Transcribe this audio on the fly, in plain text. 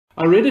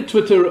I read a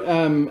Twitter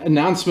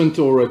announcement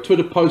or a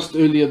Twitter post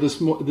earlier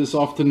this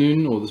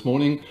afternoon or this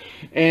morning,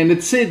 and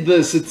it said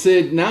this. It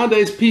said,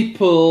 nowadays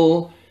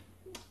people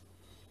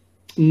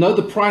know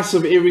the price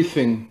of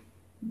everything,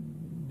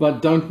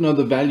 but don't know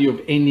the value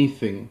of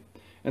anything.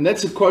 And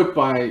that's a quote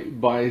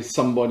by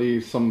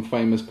somebody, some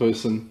famous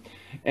person.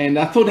 And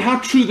I thought how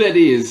true that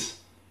is.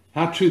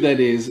 How true that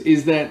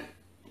is that,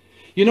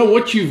 you know,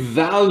 what you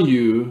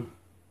value,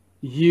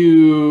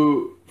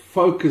 you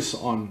focus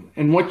on,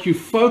 and what you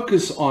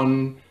focus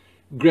on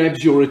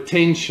grabs your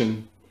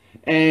attention,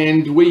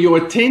 and where your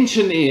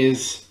attention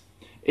is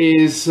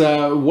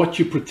what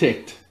you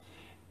protect.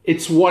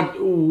 It's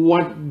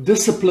what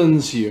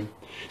disciplines you.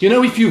 You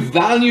know, if you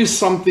value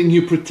something,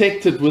 you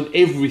protect it with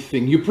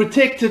everything. You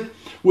protect it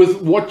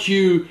with what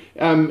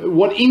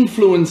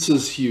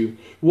influences you,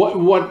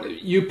 what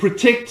you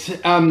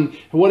protect, how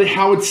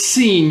it's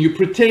seen. You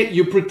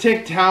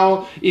protect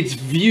how it's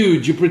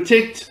viewed. You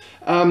protect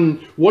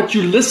what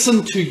you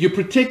listen to, you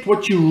protect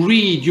what you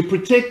read, you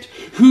protect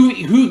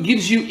who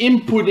gives you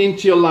input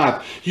into your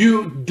life.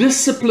 You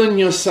discipline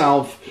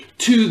yourself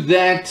to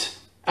that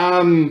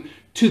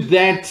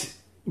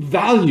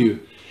value.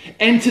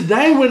 And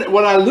today,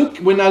 when I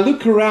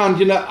look around,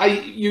 you know,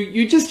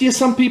 you just hear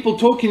some people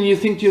talking, and you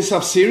think to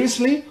yourself,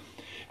 seriously?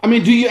 I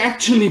mean, do you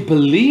actually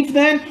believe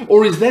that,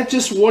 or is that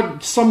just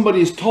what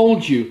somebody's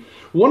told you?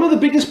 One of the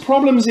biggest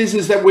problems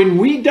is that when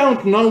we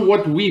don't know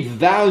what we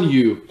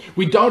value,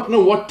 we don't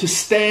know what to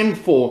stand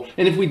for.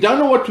 And if we don't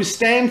know what to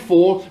stand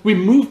for, we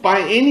move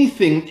by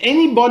anything.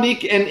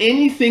 Anybody and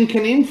anything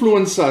can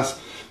influence us.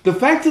 The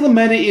fact of the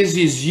matter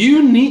is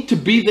you need to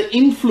be the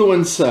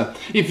influencer.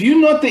 If you're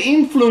not the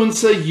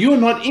influencer, you're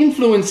not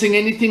influencing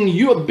anything.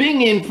 You are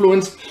being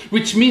influenced,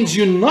 which means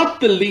you're not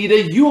the leader.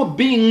 You are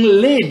being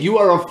led. You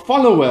are a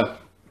follower.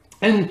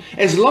 And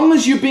as long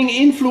as you're being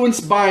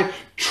influenced by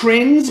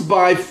trends,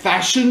 by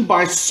fashion,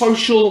 by the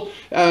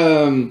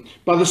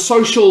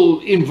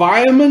social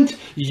environment,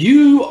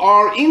 you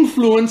are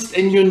influenced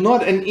and you're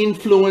not an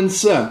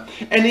influencer.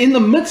 And in the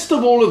midst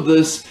of all of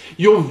this,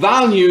 your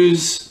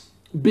values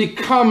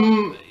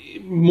become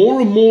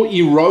more and more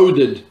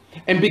eroded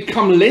and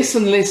become less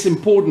and less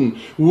important.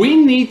 We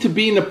need to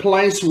be in a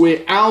place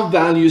where our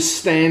values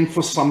stand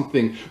for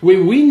something,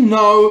 where we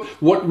know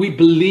what we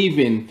believe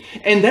in.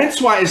 And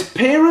that's why, as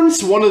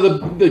parents, one of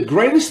the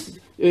greatest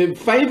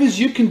favors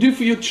you can do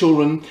for your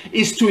children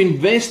is to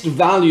invest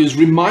values,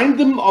 remind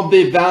them of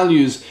their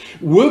values,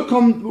 work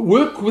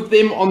with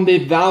them on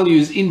their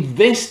values,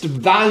 invest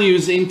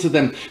values into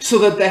them so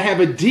that they have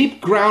a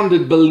deep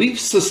grounded belief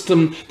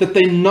system, that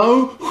they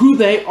know who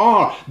they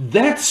are.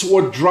 That's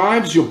what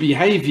drives your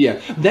behavior.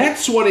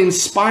 That's what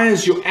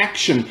inspires your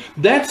action.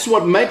 That's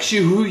what makes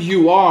you who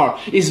you are,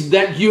 is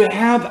that you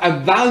have a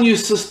value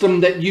system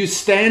that you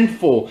stand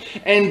for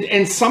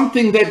and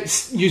something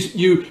that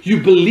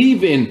you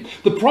believe in.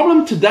 The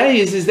problem today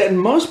is that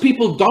most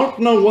people don't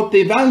know what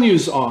their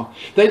values are.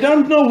 They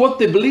don't know what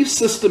their belief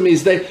system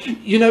is. They,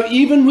 you know,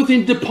 even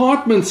within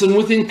departments and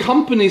within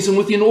companies and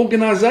within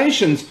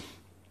organizations,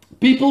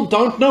 people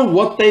don't know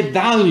what they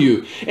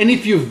value. And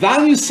if you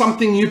value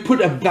something, you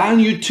put a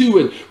value to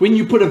it. When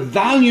you put a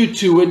value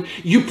to it,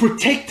 you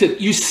protect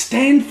it. You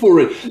stand for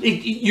it.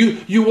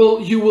 You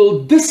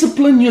will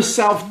discipline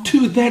yourself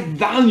to that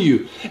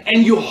value,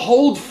 and you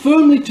hold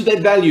firmly to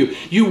that value.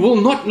 You will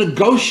not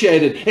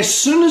negotiate it. As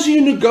soon as you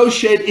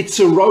negotiate,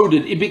 it's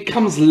eroded. It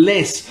becomes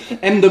less.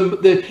 And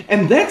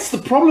and that's the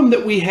problem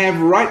that we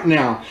have right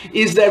now,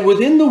 is that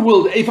within the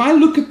world, if I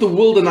look at the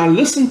world and I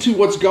listen to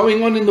what's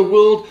going on in the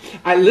world,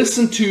 I listen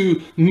to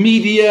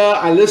media,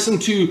 I listen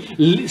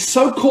to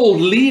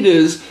so-called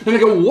leaders, and I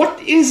go,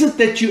 what is it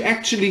that you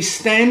actually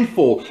stand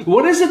for?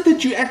 What is it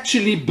that you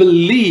actually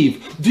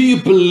believe? Do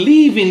you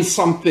believe in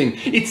something?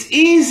 It's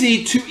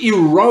easy to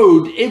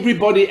erode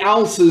everybody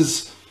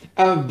else's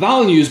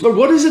values, but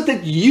what is it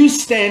that you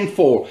stand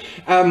for?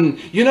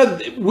 You know,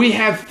 we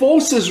have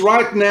forces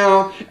right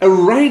now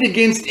arrayed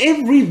against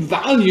every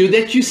value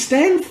that you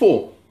stand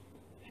for.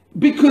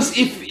 Because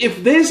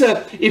if there's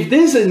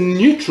a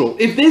neutral,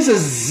 if there's a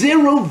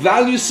zero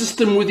value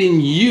system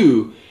within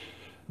you,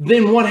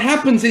 then what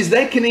happens is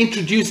they can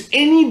introduce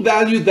any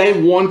value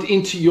they want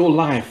into your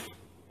life.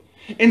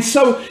 And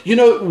so, you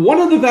know, one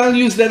of the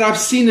values that I've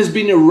seen has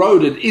been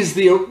eroded is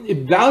the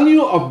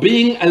value of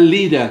being a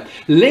leader.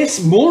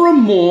 More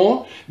and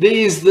more, there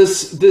is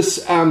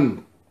this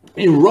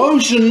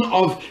erosion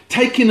of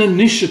taking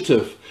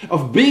initiative,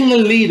 of being a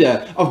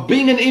leader, of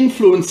being an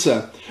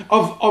influencer,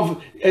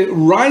 of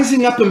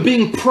rising up and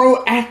being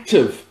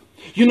proactive.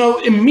 You know,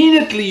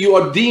 immediately you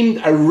are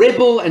deemed a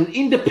rebel, an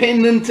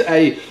independent,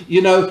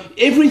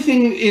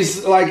 everything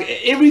is like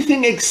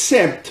everything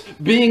except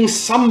being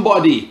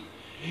somebody.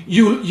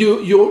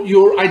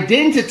 Your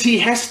identity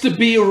has to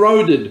be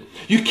eroded.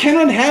 You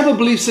cannot have a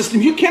belief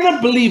system. You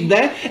cannot believe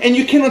that, and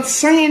you cannot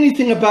say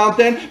anything about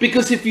that,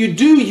 because if you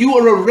do, you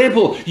are a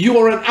rebel. You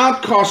are an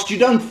outcast. You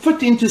don't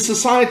fit into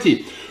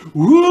society.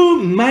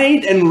 who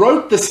made and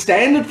wrote the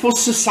standard for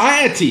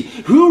society?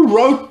 Who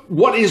wrote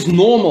what is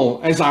normal,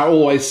 as I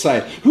always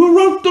say? Who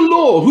wrote the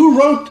law? Who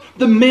wrote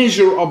the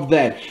measure of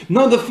that?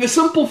 No, the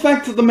simple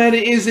fact of the matter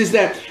is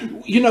that,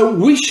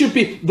 we should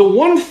be, the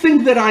one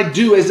thing that I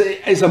do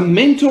as a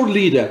mentor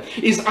leader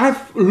is I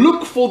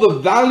look for the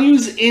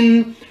values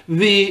in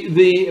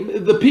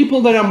the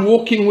people that I'm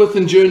walking with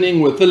and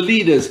journeying with, the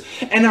leaders,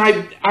 and I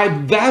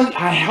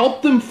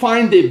help them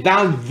find their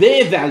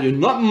value,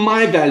 not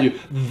my value,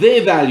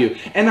 their value,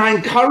 and I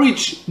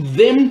encourage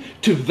them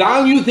to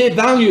value their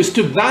values,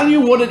 to value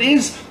what it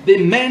is,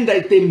 their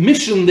mandate, their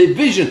mission, their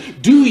vision.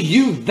 Do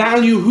you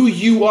value who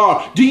you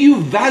are? Do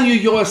you value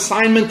your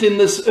assignment in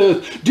this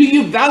earth? Do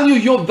you value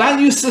your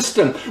value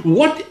system?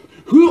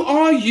 Who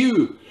are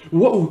you?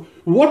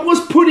 What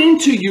was put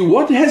into you?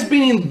 What has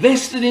been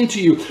invested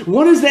into you?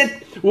 What is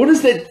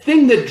that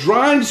thing that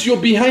drives your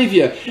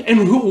behavior?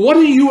 And what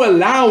are you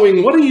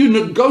allowing? What are you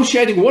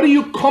negotiating? What are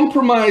you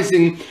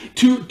compromising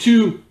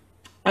to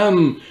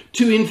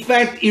in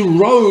fact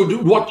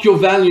erode what your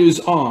values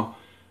are?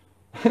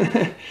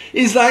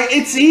 It's like,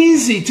 it's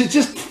easy to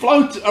just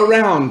float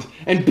around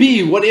and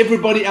be what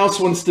everybody else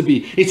wants to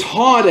be. It's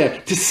harder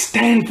to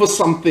stand for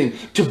something,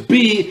 to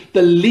be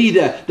the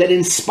leader that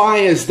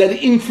inspires, that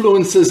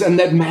influences, and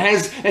that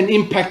has an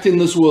impact in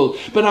this world.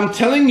 But I'm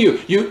telling you,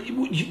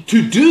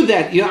 to do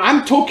that,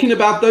 I'm talking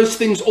about those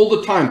things all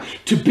the time.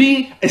 To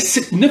be a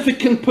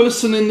significant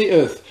person in the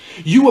earth.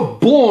 You were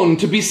born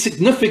to be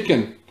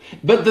significant.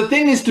 But the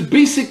thing is, to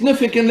be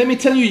significant, let me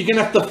tell you, you're going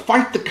to have to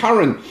fight the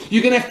current.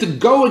 You're going to have to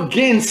go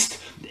against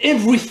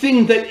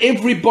everything that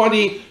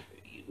everybody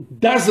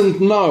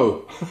doesn't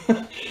know.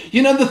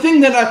 The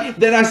thing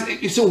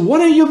so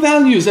what are your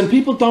values? And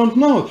people don't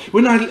know.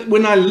 When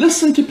I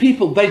listen to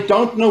people, they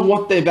don't know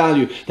what they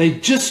value. They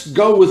just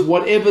go with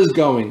whatever's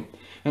going.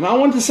 And I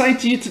want to say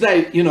to you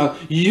today,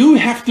 you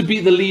have to be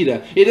the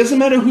leader. It doesn't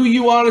matter who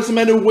you are. It doesn't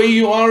matter where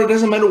you are. It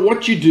doesn't matter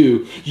what you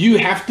do. You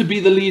have to be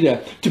the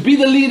leader. To be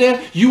the leader,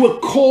 you were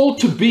called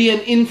to be an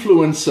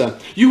influencer.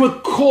 You were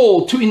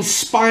called to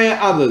inspire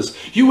others.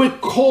 You were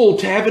called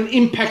to have an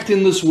impact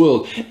in this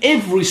world.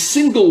 Every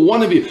single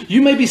one of you.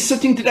 You may be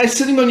sitting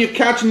on your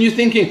couch and you're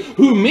thinking,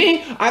 who,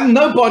 me? I'm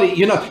nobody.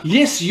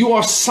 Yes, you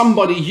are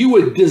somebody. You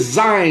were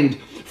designed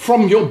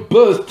from your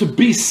birth to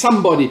be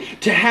somebody,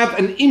 to have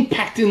an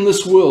impact in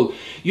this world.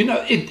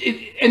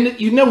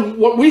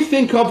 What we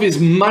think of is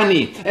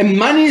money, and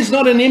money is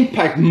not an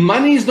impact.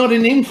 Money is not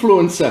an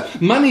influencer.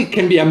 Money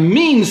can be a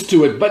means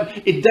to it, but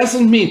it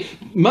doesn't mean.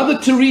 Mother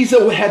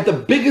Teresa had the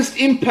biggest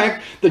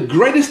impact, the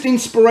greatest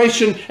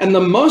inspiration, and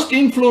the most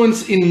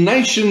influence in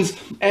nations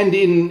and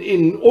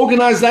in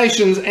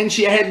organizations, and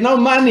she had no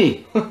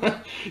money.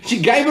 She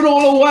gave it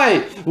all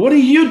away. What are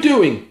you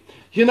doing?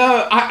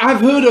 I've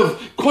heard of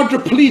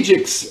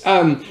quadriplegics.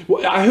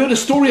 I heard a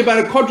story about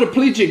a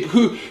quadriplegic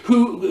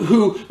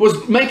who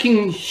was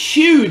making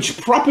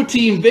huge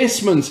property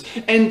investments,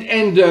 and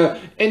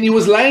he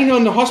was laying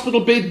on the hospital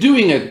bed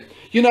doing it.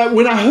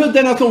 When I heard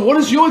that, I thought, what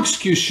is your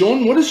excuse,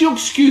 Sean? What is your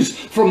excuse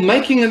from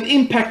making an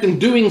impact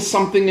and doing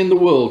something in the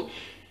world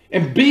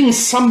and being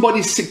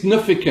somebody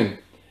significant?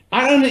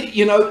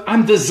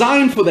 I'm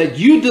designed for that.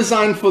 You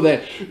designed for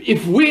that.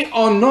 If we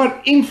are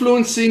not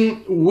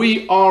influencing,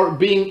 we are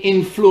being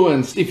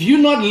influenced. If you're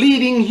not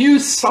leading,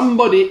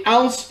 somebody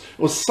else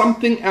or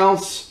something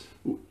else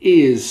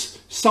is.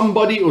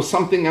 Somebody or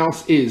something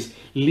else is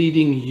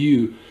leading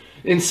you.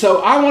 And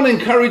so I want to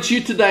encourage you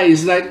today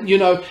is that,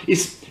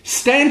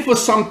 stand for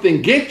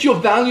something. Get your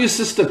value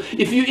system.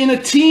 If you're in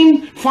a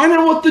team, find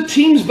out what the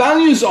team's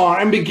values are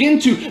and begin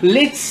to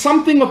let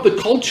something of the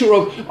culture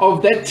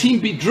of that team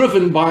be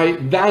driven by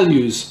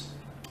values,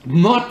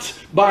 not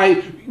by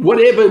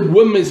whatever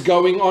whim is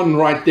going on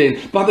right then,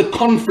 by the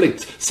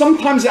conflict.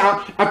 Sometimes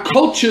our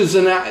cultures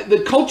and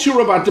the culture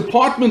of our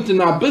department and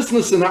our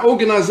business and our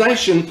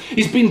organization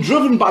is being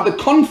driven by the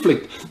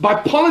conflict, by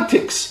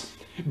politics,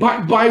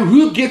 by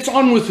who gets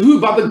on with who,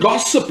 by the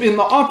gossip in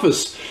the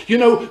office.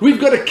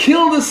 We've got to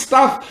kill this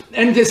stuff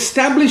and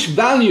establish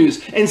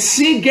values and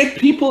get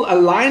people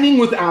aligning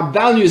with our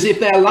values. If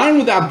they align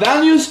with our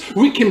values,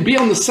 we can be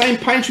on the same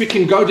page. We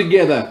can go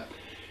together.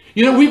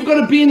 We've got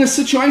to be in a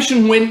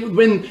situation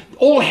when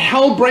all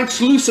hell breaks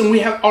loose and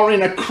we are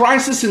in a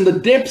crisis in the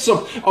depths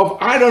of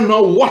I don't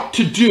know what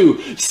to do.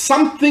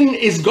 Something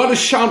is got to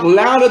shout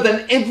louder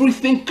than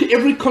everything,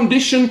 every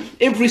condition,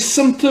 every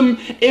symptom,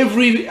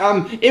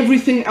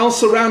 everything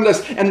else around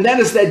us. And that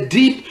is that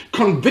deep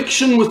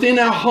conviction within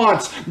our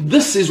hearts.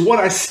 This is what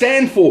I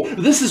stand for.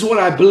 This is what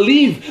I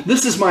believe.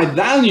 This is my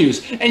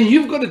values. And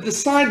you've got to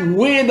decide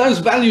where those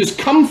values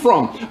come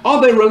from. Are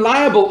they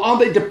reliable? Are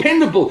they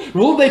dependable?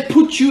 Will they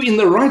put you in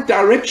the right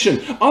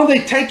direction? Are they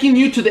taking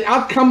you to the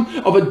outcome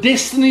of a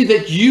destiny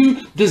that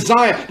you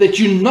desire, that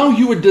you know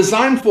you were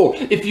designed for?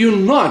 If you're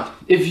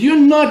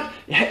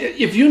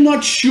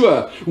not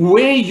sure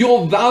where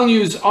your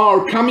values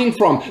are coming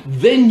from,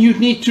 then you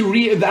need to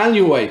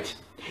reevaluate.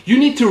 You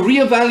need to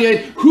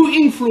reevaluate who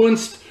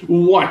influenced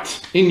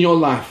what in your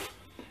life.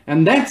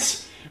 And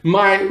that's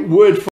my word for